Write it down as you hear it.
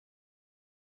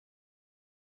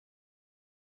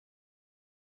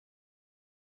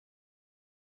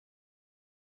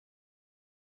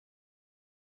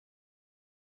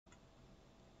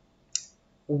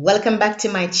Welcome back to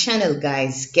my channel,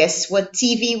 guys. Guess What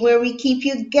TV, where we keep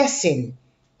you guessing.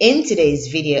 In today's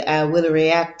video, I will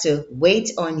react to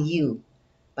Wait on You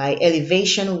by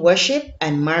Elevation Worship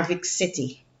and Maverick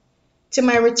City. To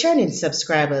my returning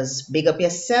subscribers, big up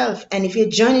yourself. And if you're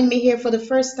joining me here for the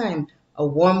first time, a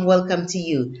warm welcome to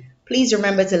you. Please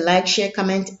remember to like, share,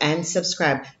 comment, and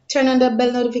subscribe. Turn on the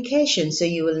bell notification so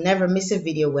you will never miss a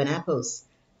video when I post.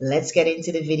 Let's get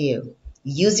into the video.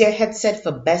 Use your headset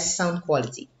for best sound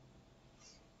quality.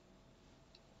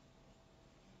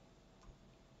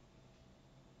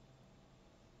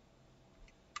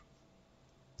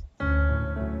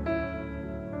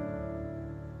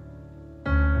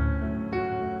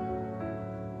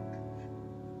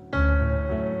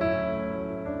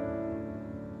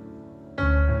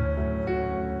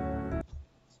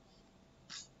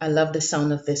 I love the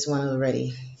sound of this one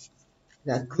already.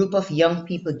 That group of young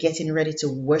people getting ready to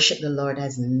worship the Lord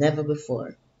as never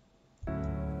before.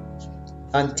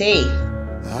 Ante.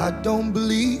 I don't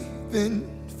believe in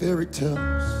fairy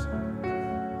tales.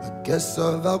 I guess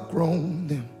I've outgrown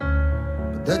them.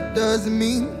 But that doesn't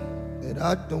mean that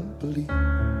I don't believe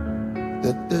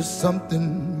that there's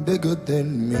something bigger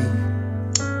than me.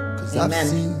 'Cause I've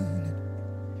seen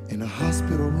it in a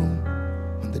hospital room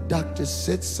when the doctor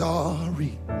said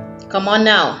sorry. Come on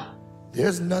now.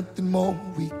 There's nothing more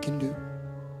we can do.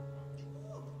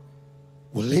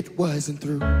 Well, it wasn't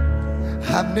through.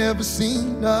 I've never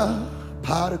seen a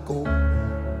pot of gold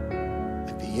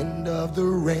at the end of the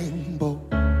rainbow,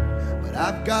 but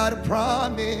I've got a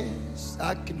promise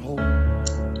I can hold.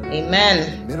 Amen.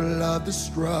 In the middle of the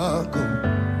struggle,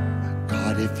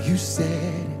 God, if you said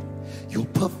it, you'll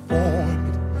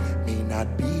perform it. May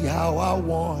not be how I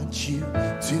want you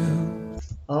to.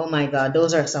 Oh my God,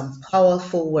 those are some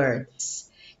powerful words.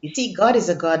 You see, God is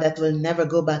a God that will never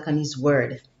go back on his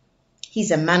word.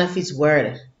 He's a man of his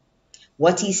word.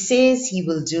 What he says, he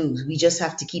will do. We just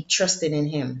have to keep trusting in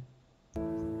him.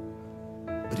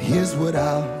 But here's what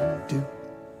I'll do.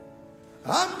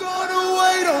 I'm gonna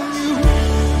wait on you.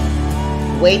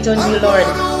 Wait on you, Lord.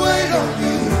 I'm gonna wait on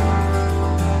you.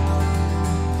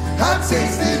 I've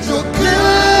tasted your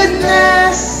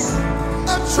goodness.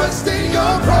 I'm trusting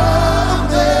your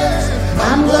promise.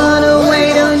 I'm gonna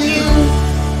wait on you.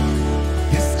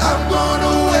 Yes, I'm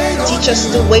gonna wait on you. Teach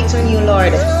us to wait on you,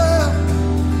 Lord.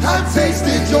 I've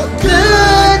tasted your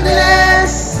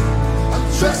goodness. I'm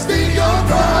trusting your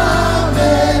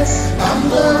promise. I'm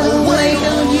gonna wait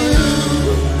on you.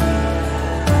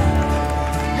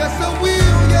 Yes, I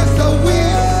will. Yes, I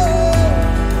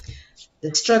will.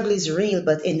 The struggle is real,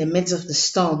 but in the midst of the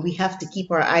storm, we have to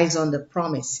keep our eyes on the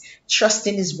promise, trust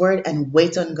in his word, and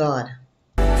wait on God.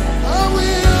 I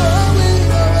will.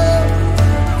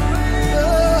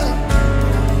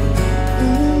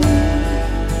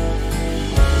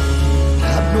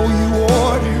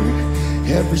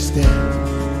 Every step,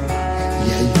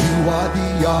 yeah, you are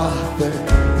the author,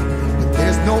 but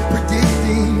there's no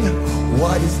predicting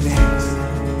what is next,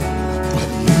 but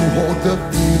you hold the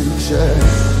future.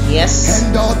 Yes.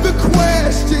 And all the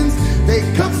questions, they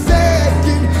come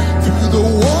second to the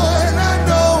one I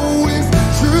know is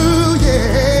true,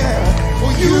 yeah.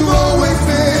 Well, you've always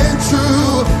been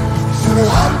true, so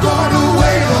I'm gonna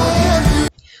wait on you.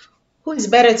 Who is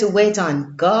better to wait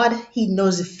on? God. He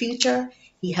knows the future.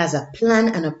 He has a plan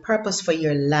and a purpose for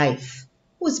your life.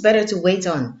 Who's better to wait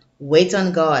on? Wait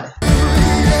on God.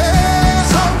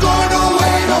 Yes, I'm gonna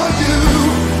wait on you.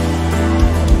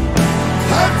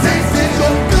 I've tasted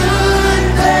your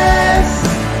goodness.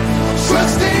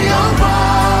 Trusting your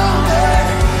promise.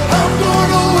 I'm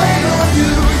gonna wait on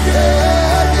you.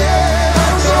 Yeah, yeah.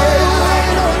 I'm gonna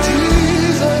wait on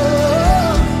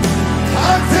Jesus.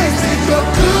 I've tasted your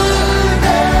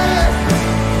goodness.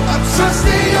 I'm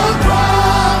trusting your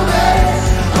promise.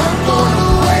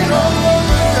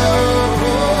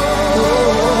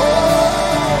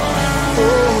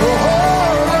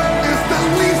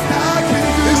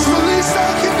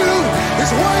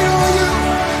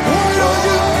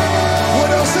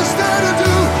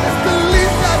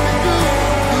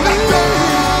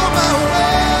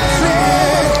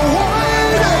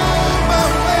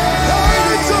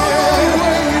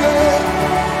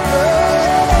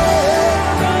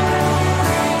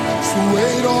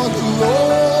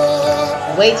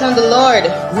 Wait on the Lord.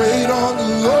 Wait on the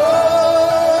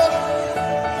Lord.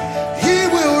 He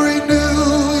will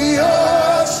renew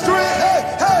your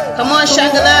strength. Hey. Come on,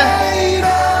 Shangela.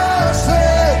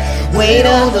 Wait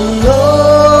on the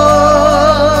Lord.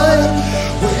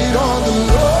 Wait on the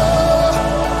Lord.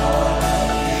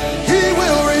 He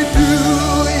will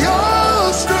renew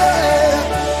your strength.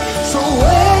 So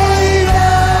wait,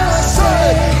 I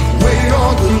say, wait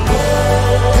on the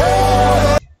Lord.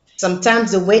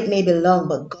 Sometimes the wait may be long,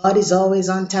 but God is always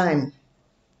on time.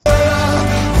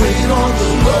 Wait on the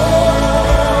Lord.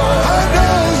 I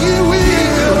know He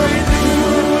will.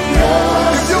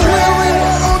 If you're weary,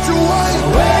 why don't you wait?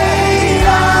 Wait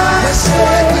on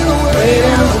the Lord. Wait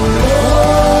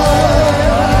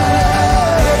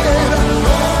on the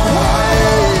Lord.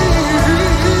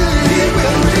 He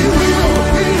will renew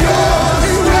your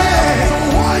strength.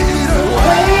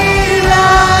 Wait,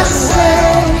 I say.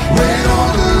 Wait on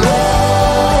the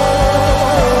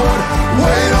Lord.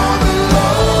 Wait on the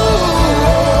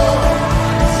Lord.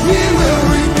 He will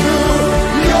renew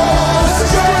your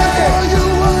strength. You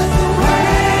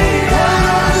wait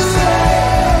on the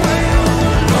Lord.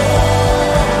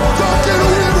 Don't get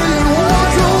weary and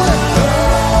walk away.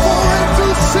 For in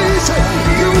due season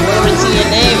you will Glory to your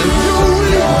name. you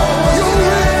will.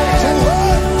 So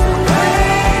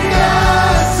wait, I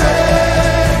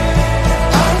say,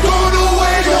 I'm gonna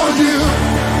wait on you.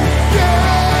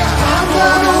 Yeah, I'm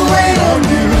gonna wait on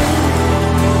you.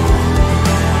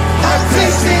 I've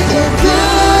tasted your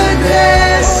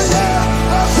goodness.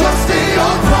 Trust in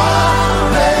your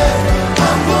promise.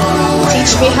 I'm gonna wait.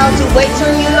 Teach me how to wait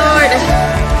on you, Lord.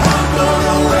 I'm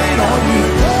gonna wait on you.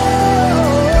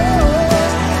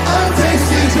 I've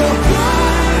tasted your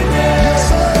goodness.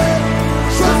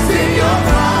 Trust in your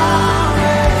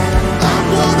promise. I'm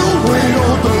gonna wait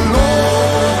on the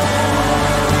Lord.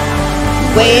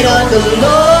 Wait on the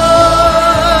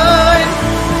Lord.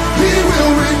 He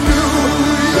will renew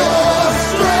your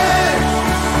strength.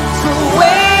 So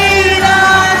Wait, I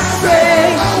say.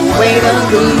 Wait on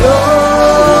the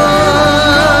Lord.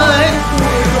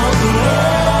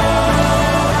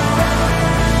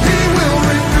 He will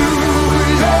renew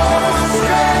your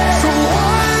strength. So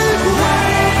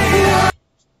wait.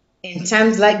 In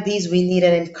times like these, we need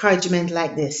an encouragement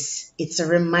like this. It's a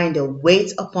reminder.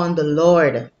 Wait upon the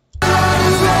Lord. Wait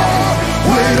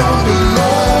on the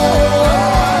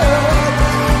Lord.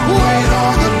 Wait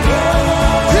on the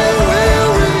Lord. He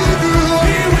will renew.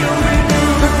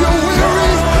 If you're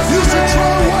weary, you should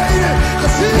try waiting,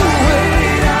 'cause He will.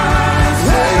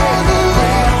 Wait on the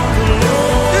Lord.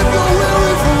 If you're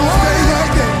weary from stay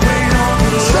right there.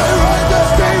 Stay right there.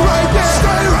 Stay right there.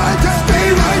 Stay right there. Stay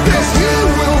right there. He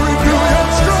will renew your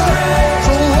strength.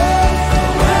 So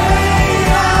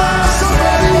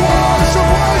somebody worship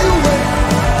while you wait.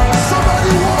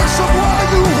 Somebody worship while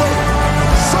you wait.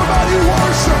 Somebody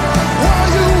worship while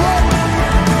you wait.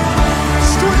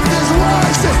 Strength is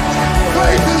rising.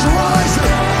 Faith is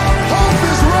rising. Hope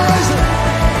is rising.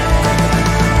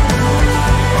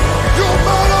 You'll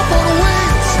mount up on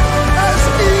wings as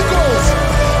eagles.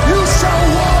 You shall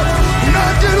walk,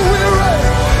 not get weary.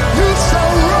 You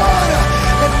shall run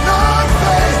and not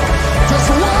faint. Just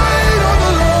wait on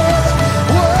the Lord.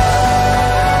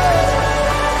 Wait.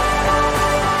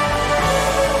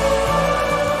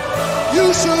 You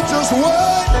should just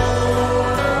wait.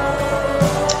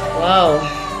 Wow.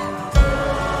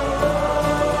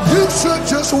 You should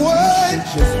just wait.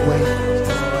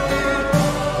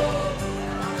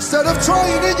 Instead of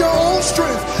trying in your own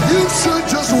strength, you should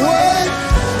just wait.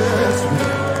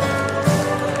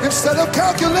 Instead of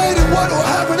calculating what will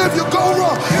happen if you go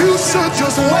wrong, you should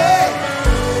just wait.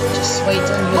 Just wait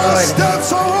on you, My Lord.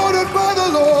 steps are ordered by the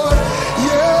Lord.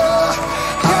 Yeah,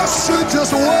 I should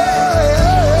just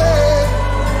wait.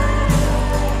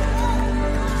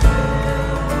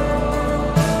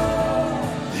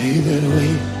 They that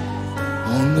wait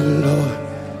on the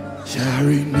Lord shall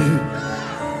renew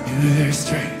their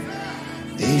strength.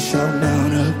 They shall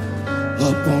mount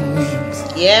up on wings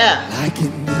Yeah. like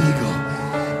an eagle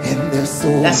in their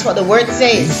soar. That's what the word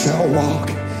They says. shall walk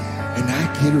and not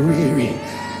get weary.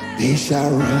 They shall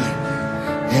run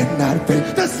and not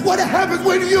faint. That's what happens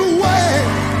when you wait.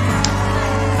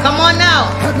 Come on now.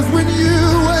 Happens when you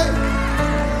wait.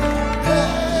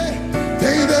 Hey,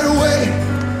 they that wait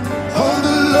on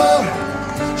the Lord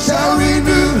shall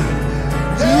renew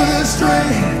their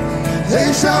strength.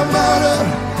 They shall mount up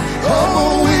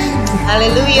on wings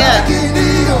Hallelujah. like an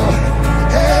eagle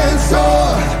and soar.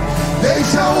 They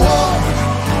shall walk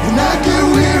and not get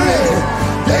weary.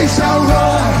 They shall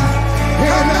run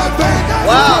and not faint. That's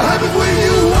Wow. what happens when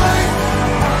you wait.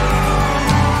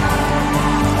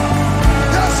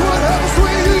 That's what happens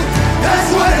when you. That's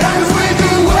what happens when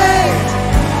you wait.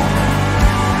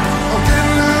 I'm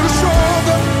getting a little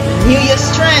stronger. Renew your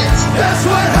strength. That's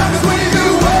what happens when you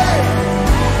wait.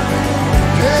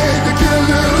 Hey, to get a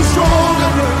little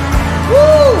stronger.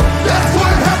 Woo. That's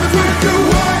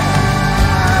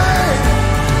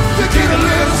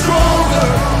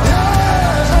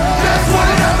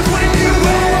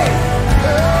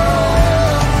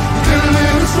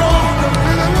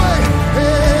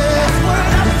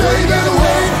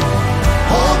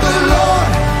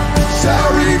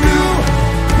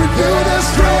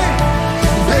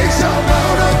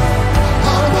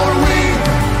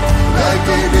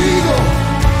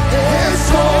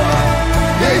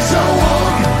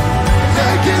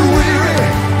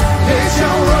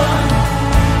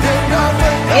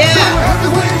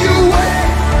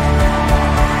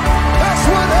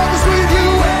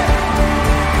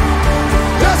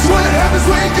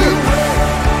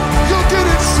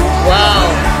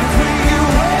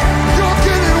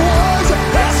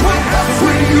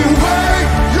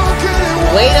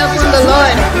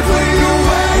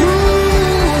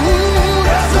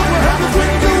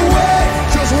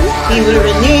He will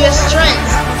renew your strength.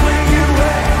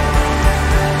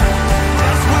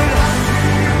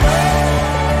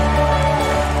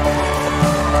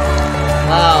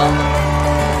 Wow.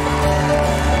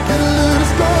 Get a little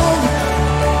stronger.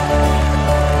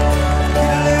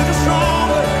 Get a little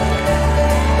stronger.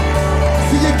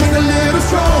 See you get a little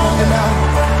stronger now.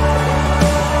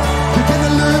 You're getting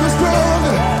a little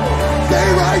stronger. Stay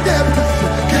right there because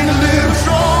you're getting a little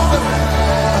stronger.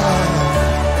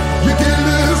 You're getting a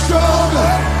little stronger.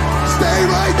 Stay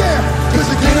right there because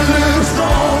you're getting a little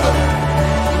stronger.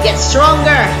 Get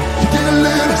stronger. You're getting a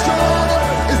little stronger.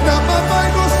 It's not my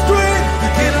might or strength.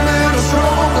 You're getting a little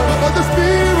stronger. But the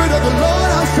Spirit of the Lord,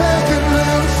 I say, get a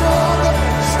little stronger.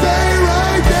 Stay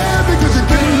right there because you're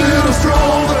getting a little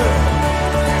stronger.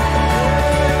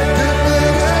 Get a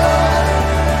little stronger.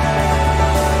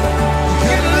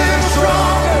 Get a little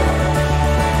stronger.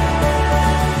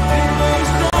 Get a little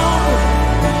stronger.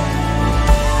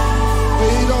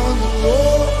 Wait on the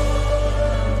Lord.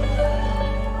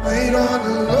 Wait on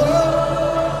the Lord.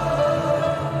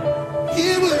 He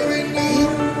will renew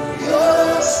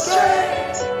your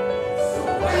strength. So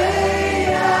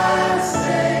wait, I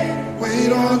say.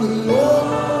 Wait on the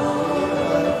Lord.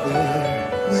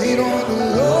 Wait on the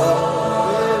Lord.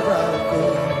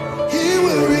 He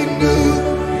will renew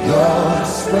your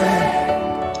strength.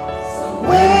 So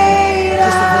wait,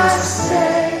 I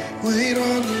say. Wait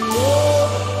on the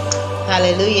Lord.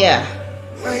 Hallelujah.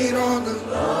 Wait on the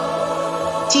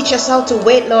Lord. Teach us how to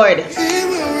wait, Lord. He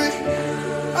will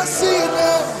I see it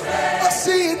now. I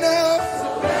see it now.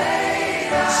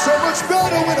 So much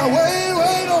better when I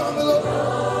wait on the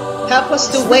Lord. Help us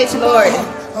to wait, Lord.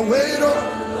 I wait on.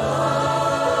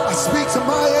 I speak to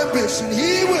my ambition.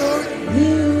 He will.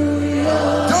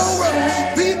 Don't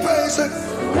rush. Be patient.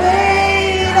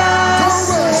 Don't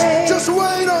rush. Just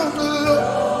wait on the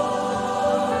Lord.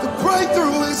 The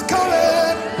breakthrough is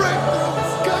coming. Breakthrough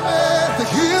is coming. The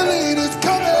healing is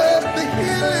coming. The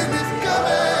healing is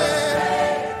coming.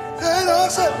 And I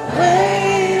said,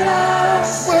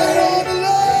 wait on the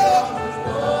Lord.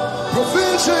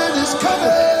 Provision is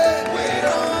coming. Wait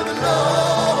on the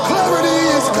Lord. Clarity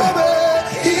is coming.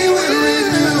 He will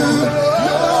renew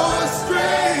your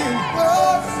strength.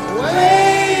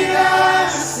 Wait, I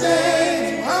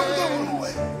say. I'm gonna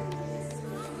wait.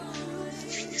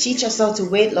 Teach us how to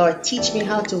wait, Lord. Teach me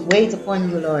how to wait upon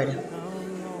you, Lord.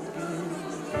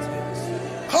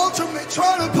 Culture may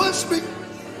try to push me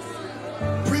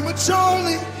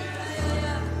prematurely,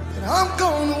 but I'm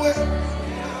gonna wait.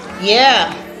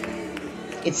 Yeah.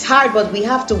 It's hard, but we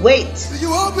have to wait. So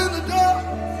you open the door,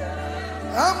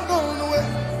 I'm gonna wait.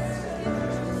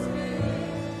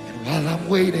 And while I'm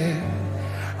waiting,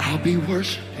 I'll be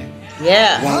worshiping.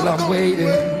 Yeah. While I'm waiting,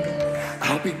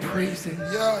 I'll be praising.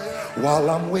 While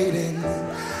I'm waiting,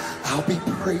 I'll be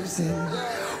praising.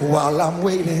 While I'm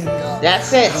waiting,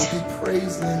 That's it. I'll be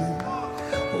praising.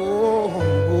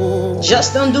 Oh,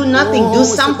 Just don't do nothing. Do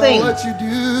something. It's about what you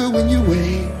do when you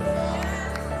wait.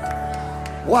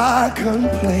 Why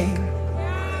complain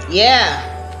Yeah.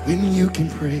 when you can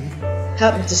pray?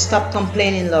 Help me to stop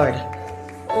complaining, Lord.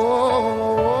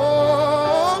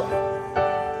 Oh,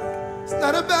 it's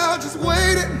not about just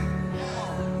waiting.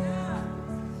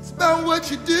 It's about what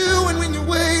you do when you're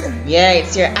waiting. Yeah,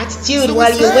 it's your attitude So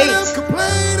while you instead wait. of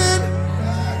complaining,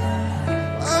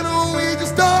 why don't we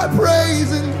just start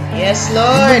praising? Yes, In the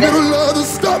Lord. middle of the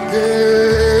storm,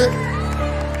 yeah.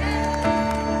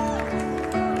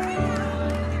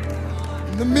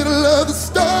 In the middle of the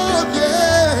storm,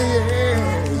 yeah.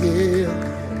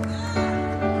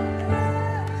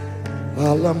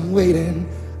 While I'm waiting,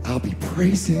 I'll be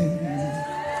praising.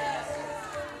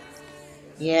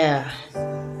 Yeah.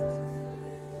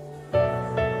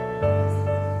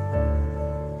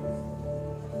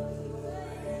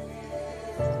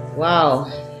 Wow.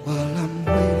 While I'm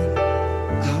waiting,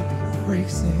 I'll be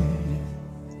praising.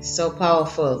 So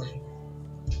powerful.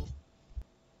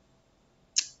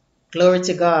 Glory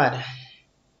to God.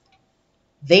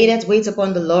 They that wait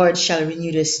upon the Lord shall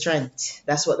renew their strength.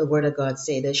 That's what the word of God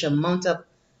says. They shall mount up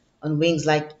on wings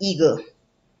like eagle.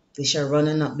 They shall run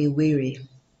and not be weary.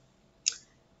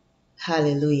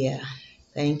 Hallelujah.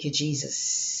 Thank you,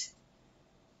 Jesus.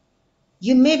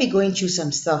 You may be going through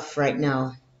some stuff right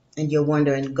now and you're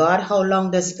wondering, God, how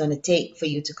long does it going to take for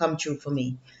you to come through for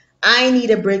me? I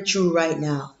need a breakthrough right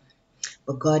now.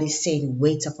 But God is saying,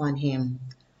 wait upon him.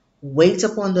 Wait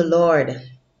upon the Lord.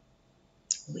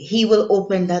 He will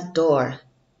open that door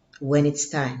when it's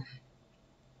time.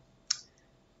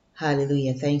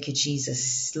 Hallelujah. Thank you,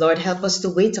 Jesus. Lord, help us to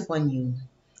wait upon you.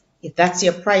 If that's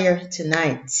your prayer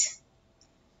tonight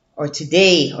or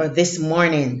today or this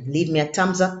morning, leave me a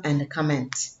thumbs up and a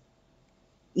comment.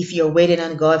 If you're waiting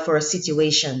on God for a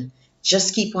situation,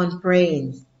 just keep on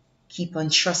praying, keep on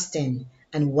trusting,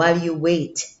 and while you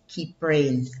wait, keep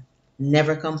praying.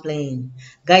 Never complain.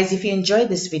 Guys, if you enjoyed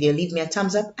this video, leave me a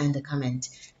thumbs up and a comment.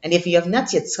 And if you have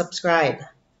not yet subscribed,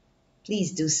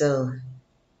 please do so.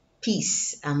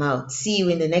 Peace. I'm out. See you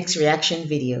in the next reaction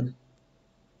video.